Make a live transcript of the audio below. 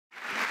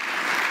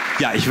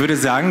Ja, ich würde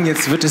sagen,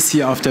 jetzt wird es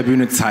hier auf der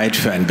Bühne Zeit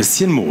für ein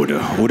bisschen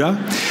Mode, oder?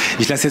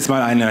 Ich lasse jetzt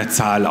mal eine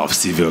Zahl auf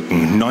Sie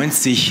wirken.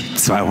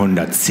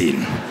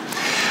 90210.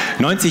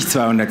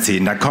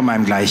 90210, da kommen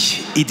einem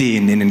gleich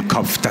Ideen in den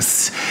Kopf.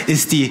 Das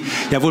ist die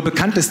ja wohl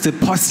bekannteste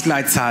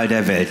Postleitzahl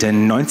der Welt,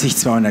 denn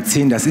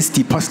 90210, das ist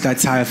die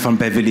Postleitzahl von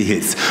Beverly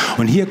Hills.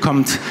 Und hier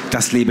kommt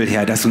das Label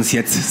her, das uns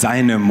jetzt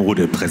seine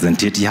Mode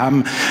präsentiert. Die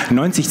haben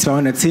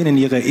 90210 in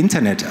ihre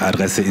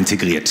Internetadresse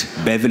integriert.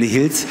 Beverly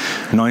Hills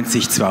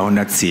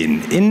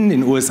 90210. In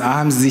den USA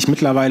haben sie sich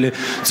mittlerweile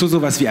zu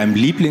sowas wie einem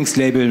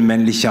Lieblingslabel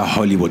männlicher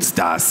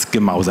Hollywood-Stars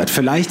gemausert.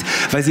 Vielleicht,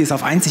 weil sie es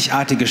auf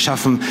einzigartige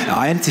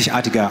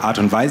Art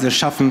und Weise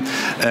schaffen,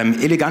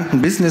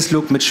 eleganten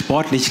Business-Look mit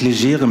sportlich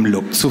legerem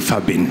Look zu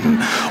verbinden.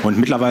 Und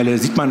mittlerweile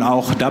sieht man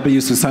auch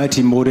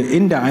W-Society-Mode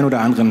in der ein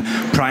oder anderen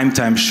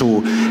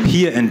Primetime-Show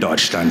hier in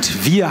Deutschland.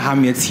 Wir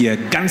haben jetzt hier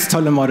ganz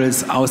tolle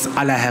Models aus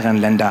aller Herren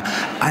Länder,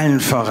 allen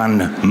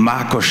voran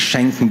Markus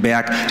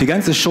Schenkenberg. Die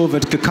ganze Show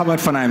wird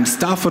gecovert von einem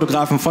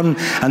Starfotografen von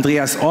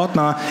Andreas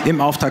Ortner im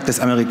Auftrag des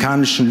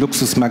amerikanischen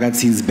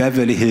Luxusmagazins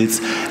Beverly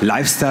Hills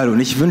Lifestyle. Und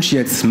ich wünsche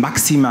jetzt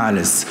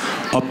maximales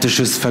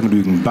optisches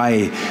Vergnügen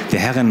bei der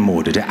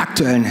Herrenmode, der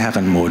aktuellen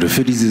Herrenmode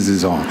für diese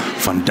Saison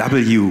von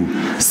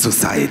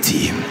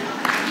W-Society.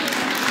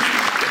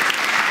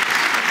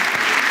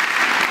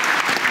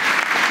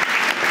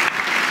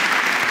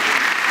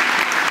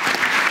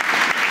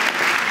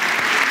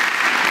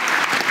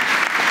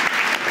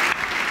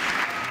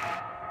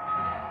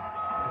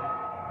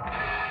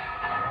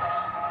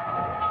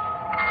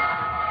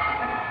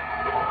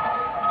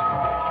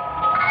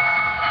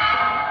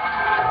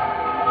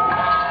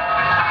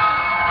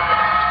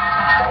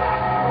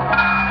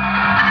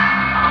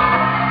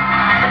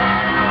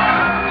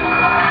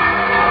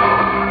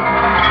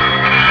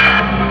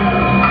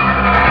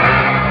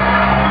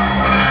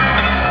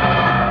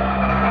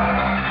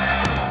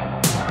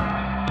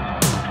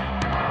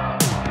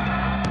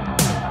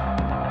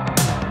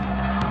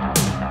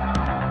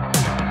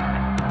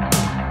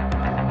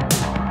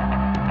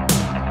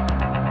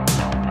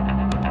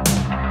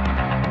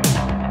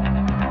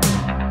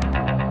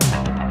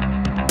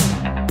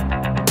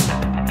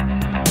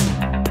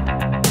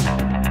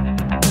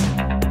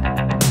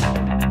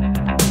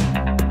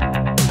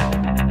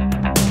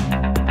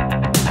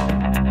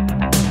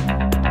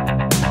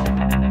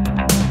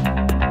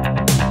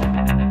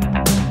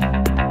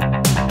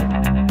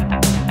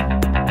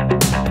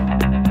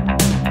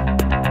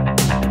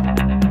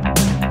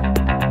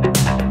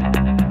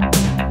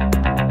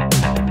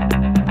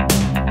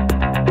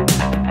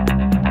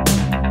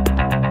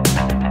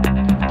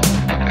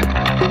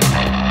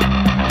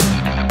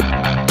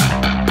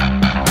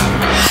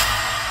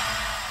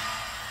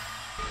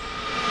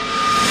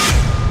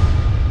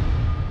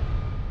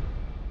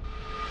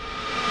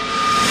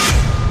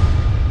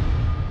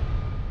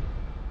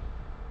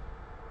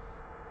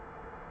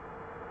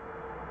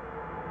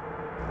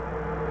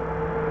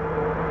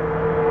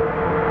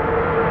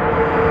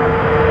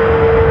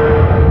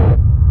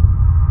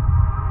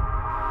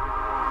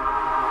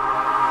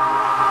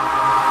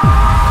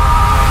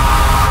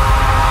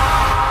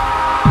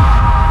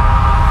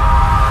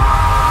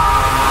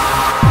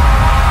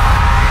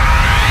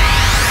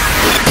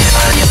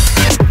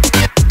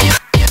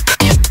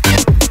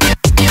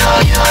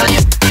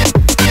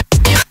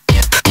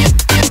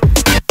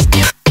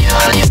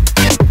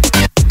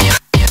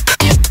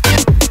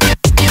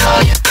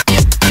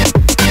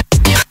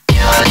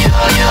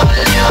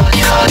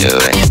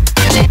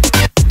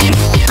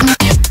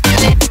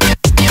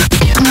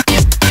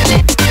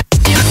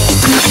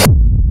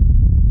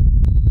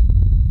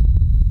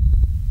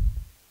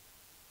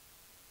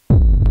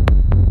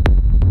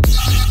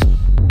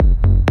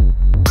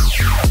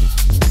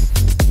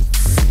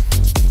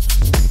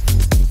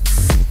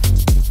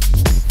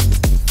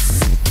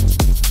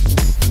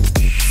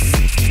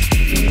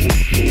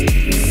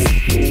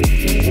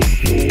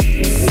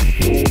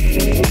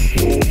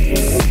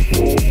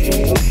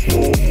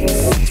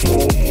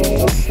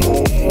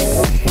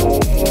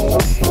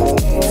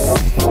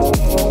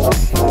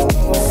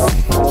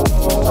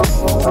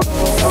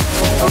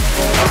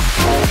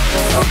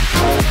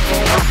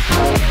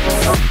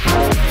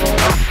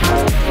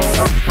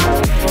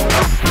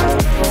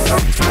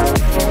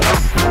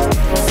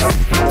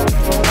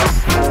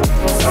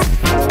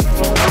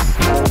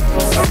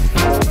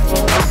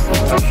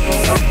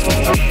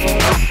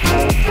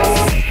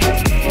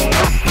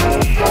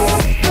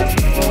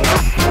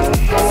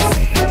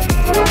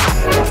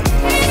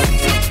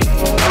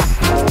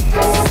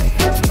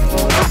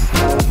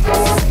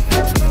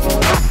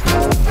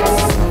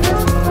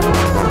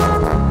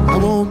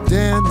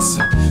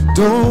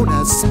 Don't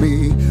ask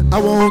me, I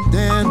won't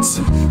dance.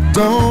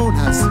 Don't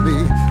ask me,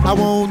 I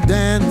won't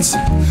dance,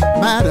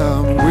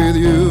 madam, with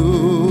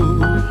you.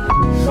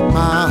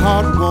 My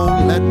heart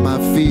won't let my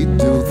feet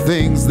do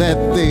things that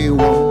they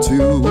want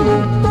to.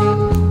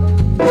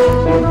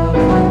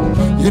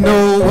 You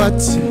know what?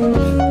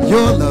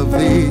 You're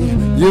lovely.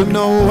 You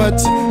know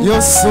what?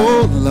 You're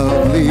so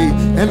lovely.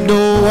 And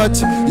know what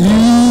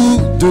you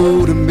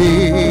do to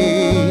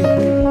me.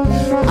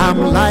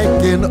 I'm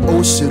like an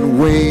ocean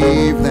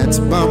wave that's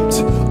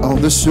bumped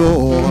on the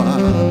shore.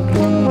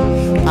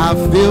 I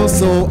feel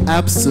so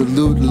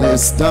absolutely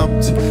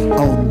stumped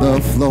on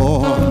the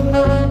floor.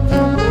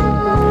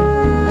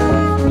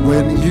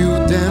 When you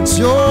dance,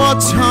 you're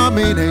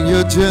charming and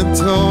you're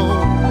gentle,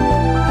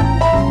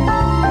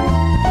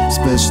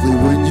 especially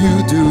when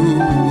you do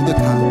the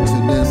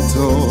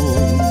continental.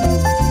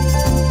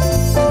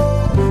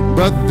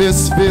 But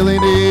this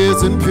feeling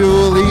isn't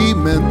purely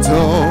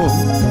mental.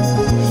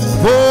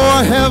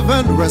 For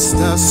heaven rest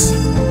us,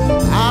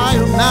 I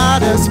am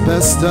not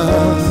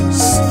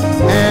asbestos,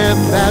 and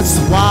that's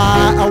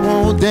why I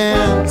won't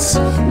dance.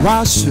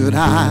 Why should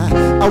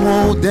I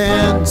won't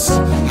dance.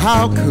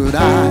 How could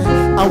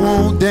I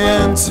won't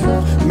dance.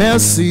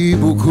 Merci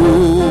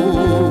beaucoup.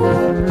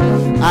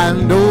 I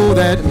know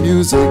that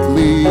music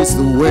leads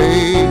the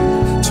way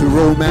to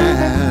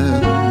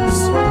romance.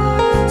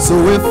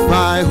 So if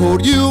I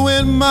hold you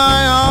in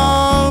my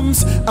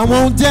arms, I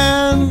won't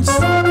dance.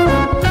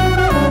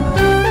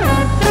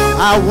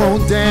 I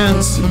won't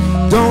dance,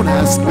 don't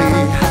ask me.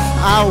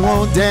 I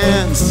won't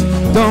dance,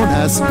 don't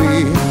ask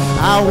me.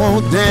 I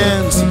won't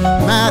dance,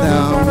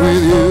 madam,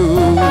 with you.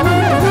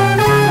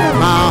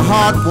 My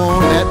heart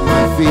won't let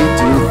my feet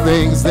do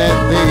things that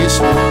they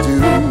should do.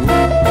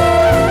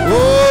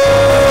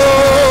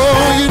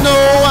 Oh, you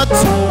know what?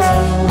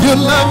 You're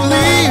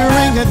lovely,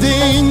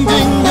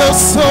 ring-a-ding-ding. You're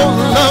so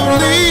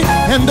lovely,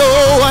 and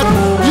oh, what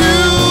you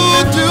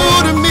do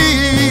to me.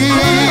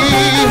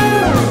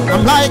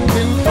 I'm like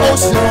an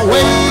ocean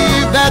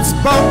wave that's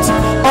bumped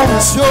on the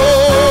shore.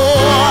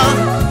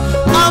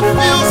 I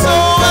feel so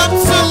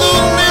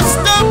absolutely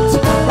stumped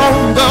on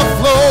the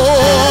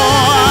floor.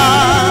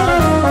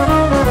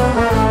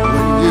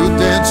 When you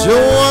dance,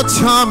 you're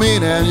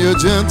charming and you're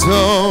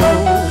gentle,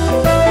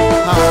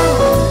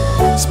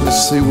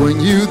 especially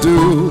when you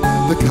do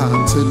the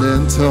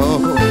continental.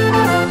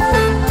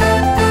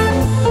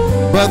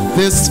 But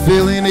this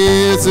feeling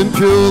isn't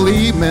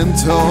purely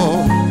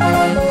mental.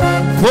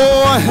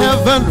 For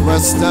heaven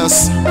rest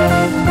us,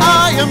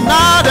 I am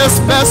not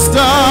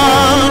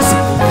asbestos,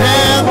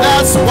 and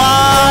that's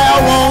why I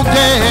won't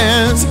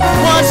dance.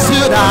 Why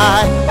should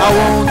I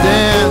won't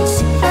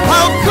dance.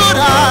 How could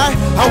I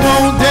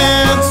won't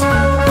dance.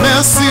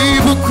 Merci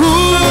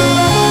beaucoup.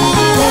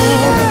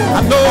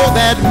 I know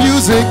that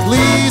music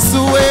leads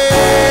the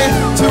way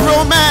to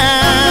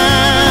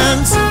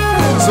romance.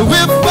 So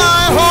if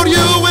I hold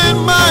you in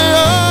my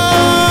arms,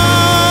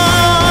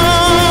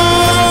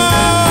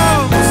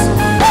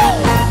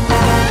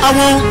 I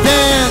won't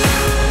dance.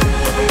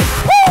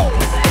 Woo!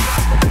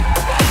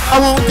 I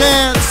won't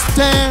dance,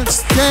 dance,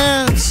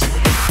 dance.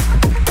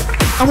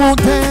 I won't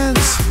dance.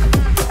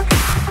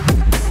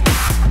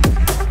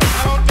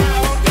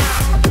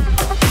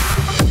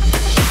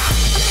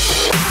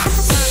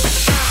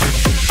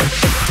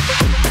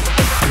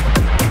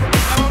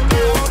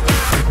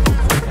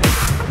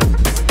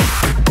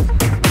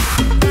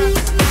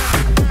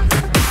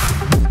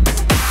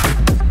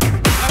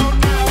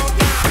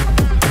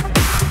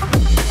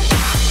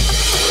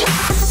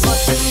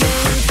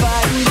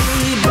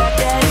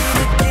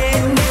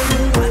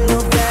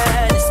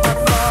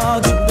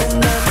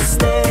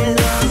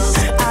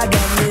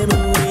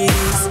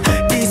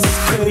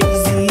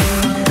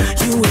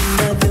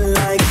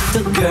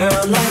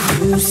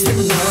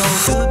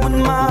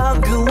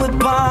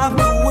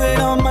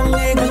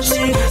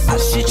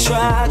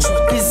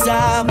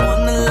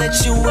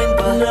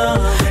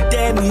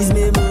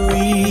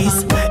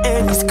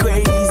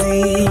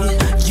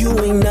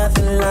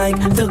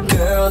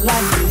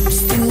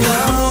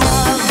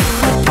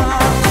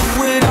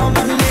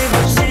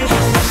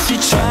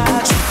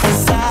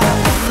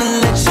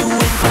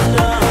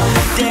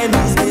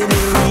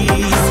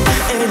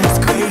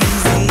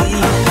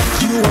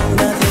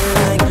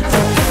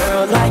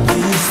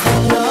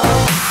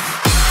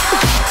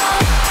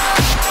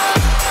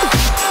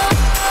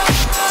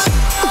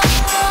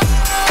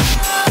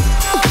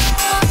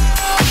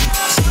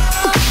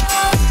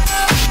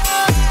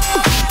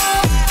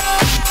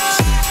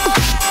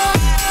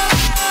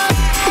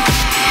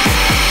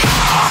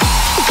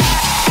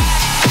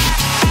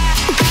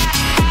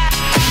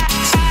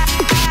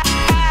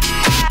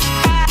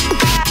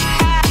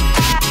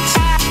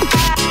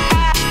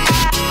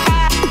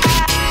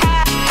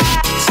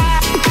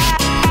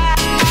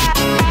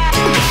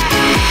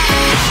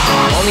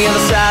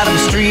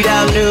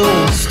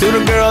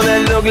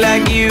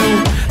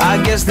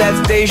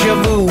 That's deja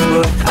vu,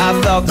 but I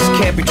thought this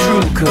can't be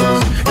true.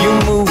 Cause you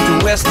moved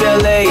to West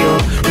LA or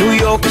New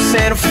York or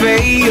Santa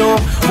Fe or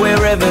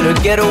wherever to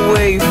get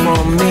away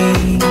from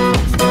me.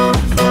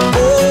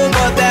 Oh,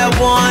 but that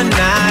one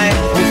night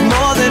was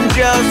more than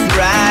just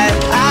right.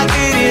 I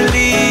didn't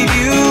leave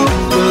you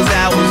cause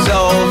I was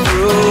all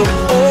through.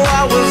 Oh,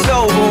 I was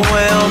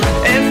overwhelmed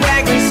and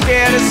frankly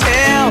scared as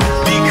hell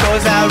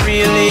because I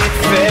really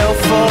fell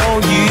for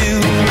you.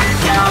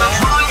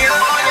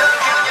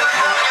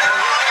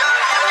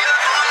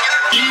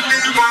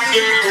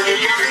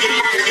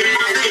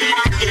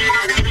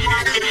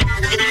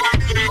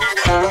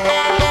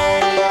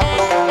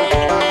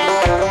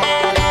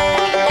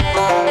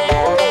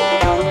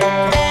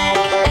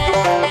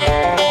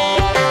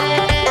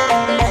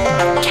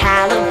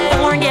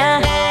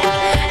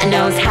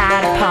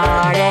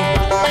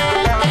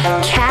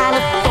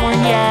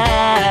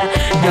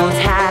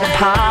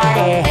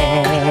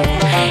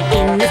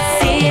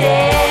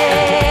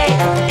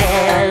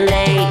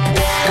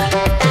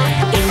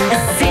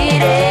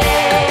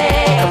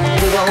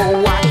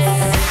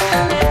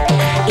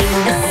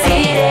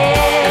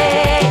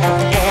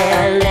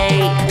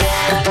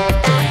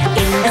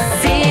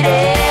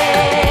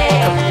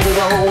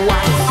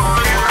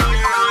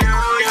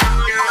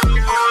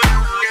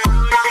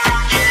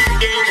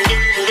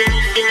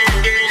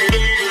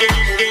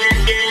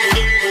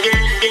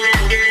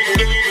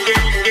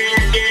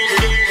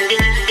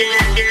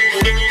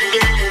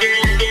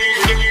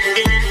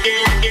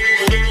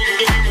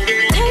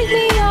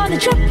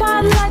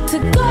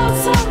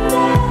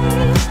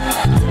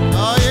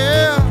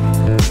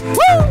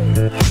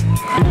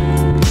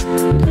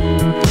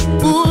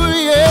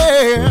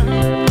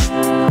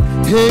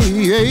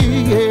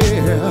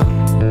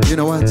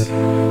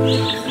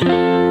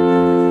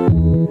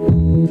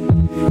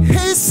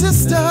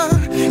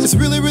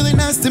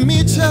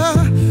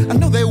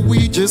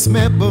 just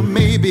met, but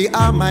maybe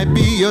I might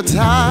be your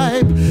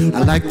type.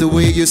 I like the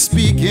way you're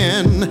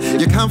speaking,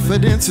 your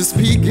confidence is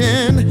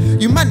speaking.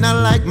 You might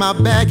not like my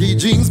baggy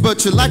jeans,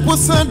 but you like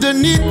what's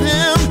underneath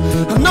them.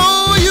 I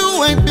know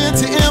you ain't been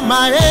to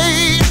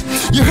MIA.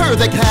 You heard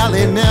that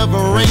Cali never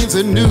rains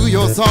and New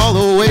York's all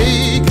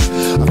awake.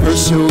 I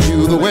first show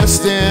you the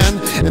West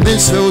End and then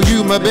show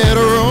you my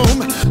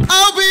bedroom.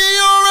 I'll be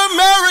your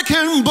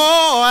American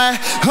boy,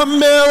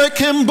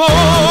 American boy.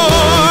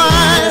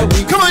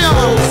 Come on,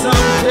 y'all.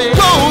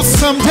 Go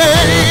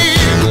someday.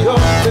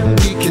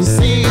 We can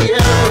see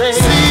LA.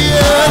 See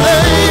LA.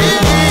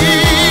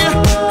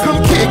 Come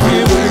kick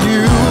it with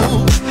you.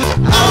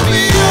 I'll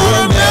be your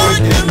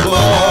American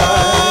boy.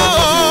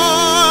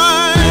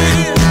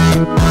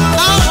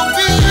 I'll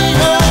be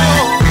your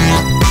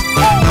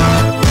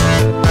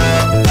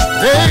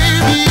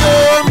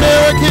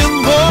American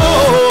boy.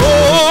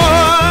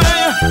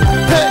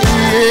 Hey,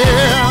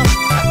 yeah.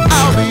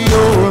 I'll be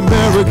your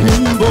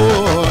American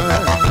boy.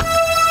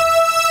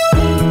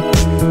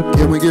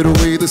 Can we get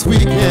away this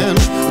weekend?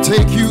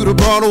 Take you to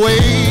Broadway.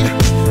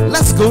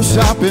 Let's go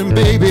shopping,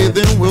 baby,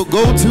 then we'll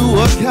go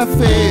to a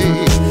cafe.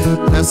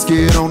 Let's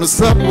get on the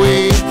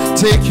subway,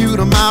 take you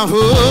to my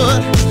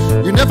hood.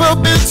 You never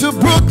been to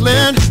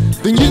Brooklyn,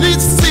 then you need to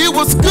see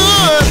what's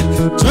good.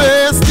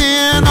 Dressed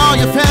in all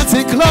your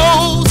fancy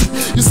clothes,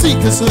 your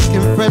sneakers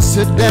looking fresh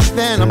to death,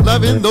 and I'm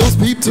loving those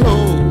peep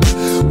toes.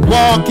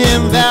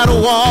 Walking that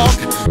walk,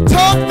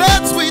 talk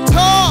that sweet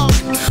talk.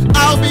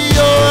 I'll be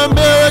your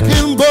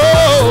American boy.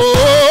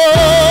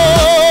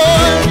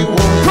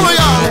 Come on,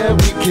 y'all.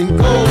 We can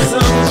go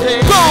someday.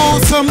 Go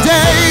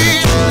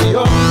someday.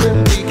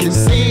 We can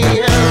see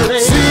LA.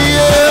 See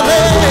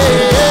LA.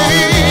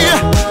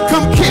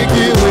 Come kick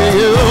it with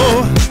you.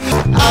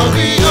 I'll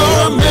be your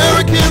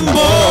American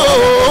boy.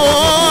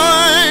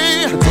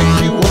 I'll take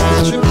you on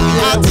the trip.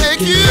 I'll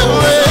take you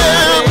where.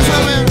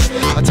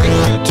 I'll take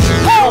you to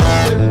New York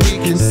and we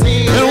can see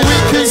LA. And we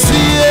can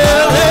see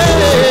LA.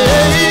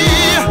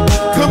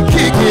 Come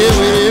kick it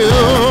with you.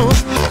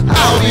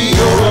 I'll be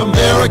your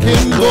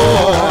American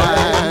boy.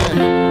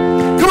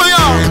 Come on,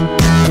 y'all.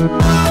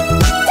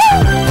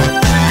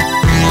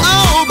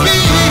 I'll be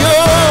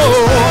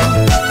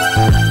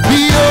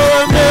your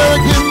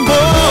American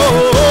boy.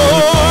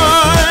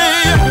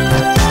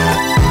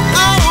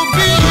 I'll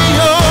be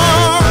your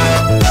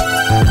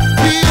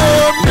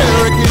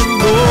American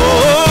boy.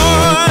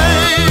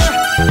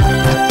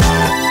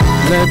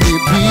 Let me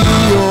be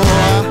your,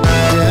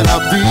 can I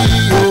be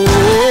your?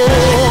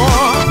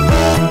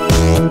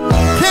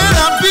 Can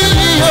I be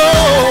your?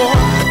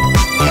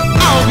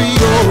 I'll be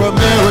your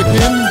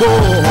American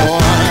boy.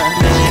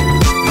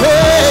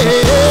 Hey,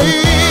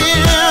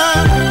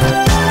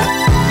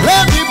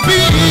 let me be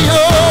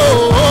your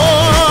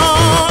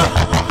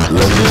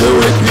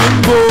American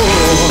boy.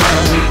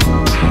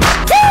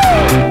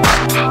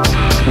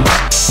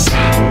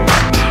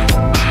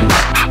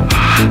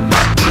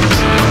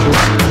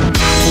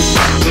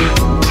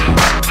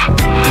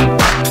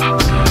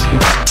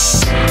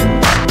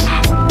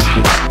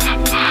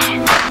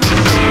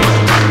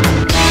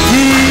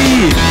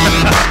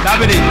 Da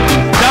bin ich.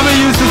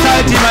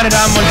 W-Society, meine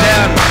Damen und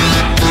Herren.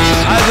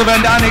 Also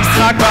wenn da nichts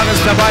Tragbares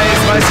dabei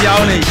ist, weiß ich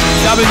auch nicht.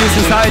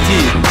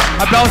 W-Society.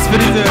 Applaus für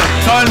diese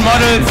tollen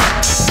Models.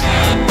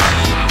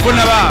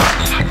 Wunderbar.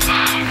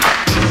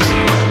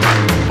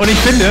 Und ich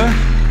finde,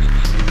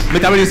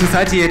 mit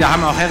W-Society, da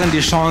haben auch Herren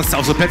die Chance,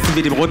 auf so Plätzen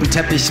wie dem roten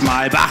Teppich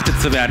mal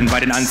beachtet zu werden bei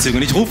den Anzügen.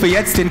 Und ich rufe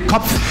jetzt den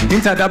Kopf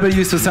hinter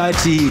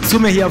W-Society zu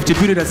mir hier auf die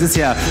Bühne. Das ist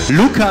ja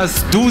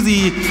Lukas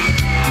Dusi.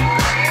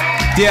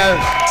 Der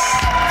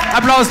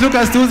Applaus,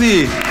 Lukas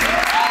Dusi.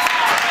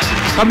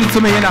 Kommen Sie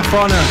zu mir hier nach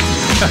vorne.